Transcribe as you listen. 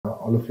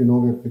all of you know,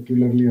 we're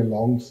peculiarly a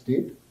long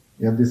state.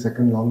 We have the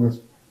second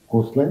longest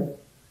coastline.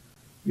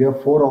 We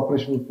have 4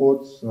 operational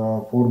ports.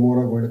 4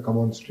 more are going to come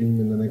on stream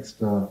in the next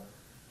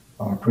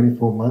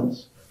 24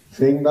 months.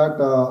 Saying that,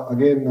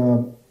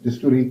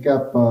 just to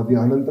recap, the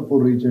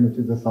Anantapur region, which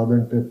is the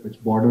southern tip,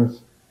 which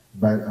borders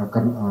by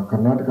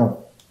Karnataka,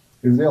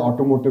 is the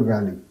automotive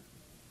valley.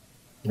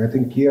 I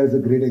think Kia is a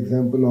great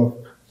example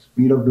of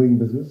speed of doing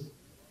business.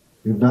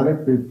 We've done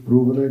it, we've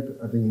proven it.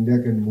 I think India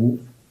can move.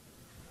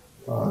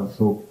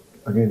 So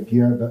again,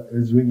 Kia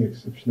is doing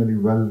exceptionally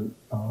well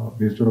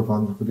based out of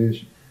Andhra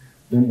Pradesh.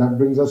 Then that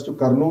brings us to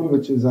Kurnool,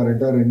 which is our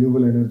entire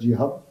renewable energy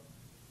hub.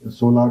 The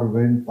solar,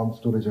 wind, pump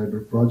storage,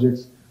 hydro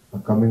projects are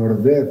coming out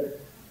of there.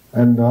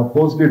 And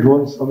post the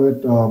drone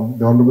summit,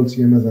 the Honorable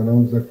CM has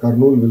announced that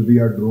Kurnool will be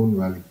our drone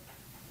valley.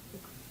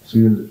 So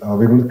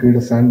we're going to create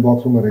a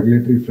sandbox from a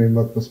regulatory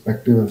framework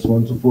perspective and so on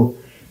and so forth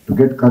to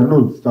get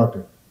Kurnool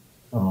started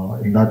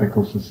in that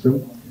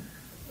ecosystem.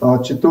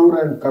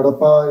 Chittoor and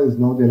Kadapa is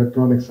now the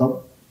electronics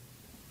hub.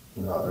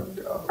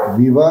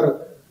 We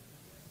were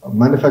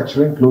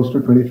manufacturing close to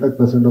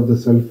 25% of the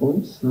cell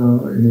phones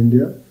in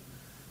India.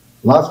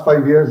 Last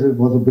 5 years, it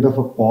was a bit of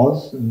a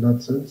pause in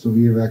that sense. So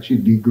we have actually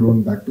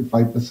degrown back to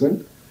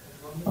 5%.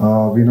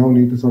 We now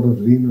need to sort of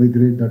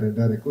reinvigorate that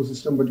entire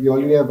ecosystem, but we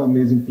already have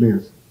amazing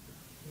players.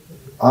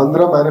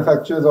 Andhra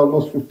manufactures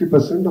almost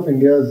 50% of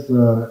India's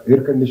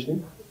air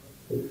conditioning.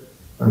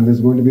 And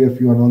there's going to be a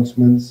few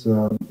announcements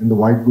in the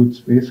white goods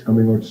space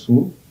coming out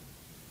soon.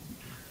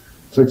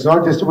 So it's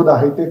not just about the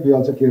high tech, we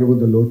also care about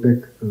the low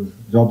tech.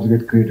 Jobs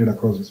get created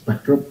across the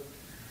spectrum.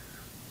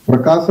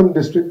 Prakasam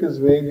district is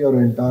where your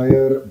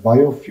entire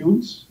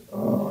biofuels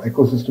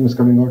ecosystem is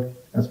coming out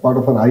as part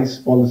of our ICE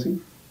policy,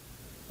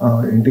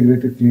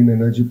 integrated clean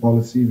energy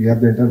policy. We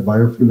have the entire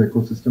biofuel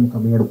ecosystem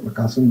coming out of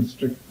Prakasam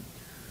district.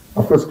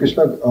 Of course,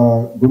 Krishna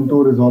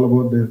Guntur is all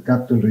about the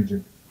capital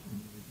region.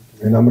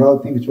 And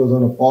Amravati, which was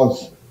on a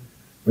pause,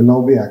 will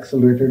now be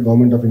accelerated.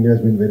 Government of India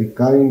has been very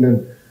kind,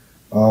 and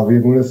we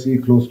are going to see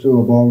close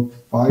to about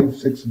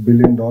 $5-6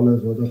 billion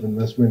worth of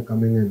investment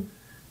coming in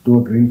to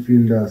a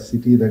greenfield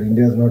city that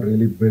India has not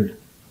really built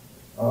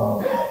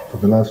for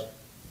the last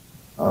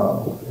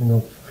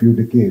few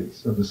decades.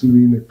 So this will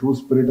be in a true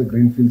spirit a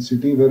greenfield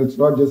city where it's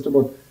not just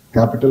about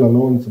capital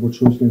alone; it's about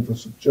social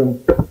infrastructure,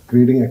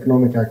 creating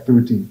economic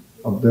activity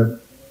up there.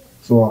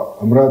 So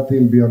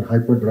Amravati will be on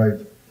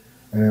hyperdrive.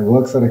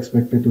 Works are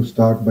expected to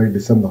start by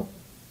December.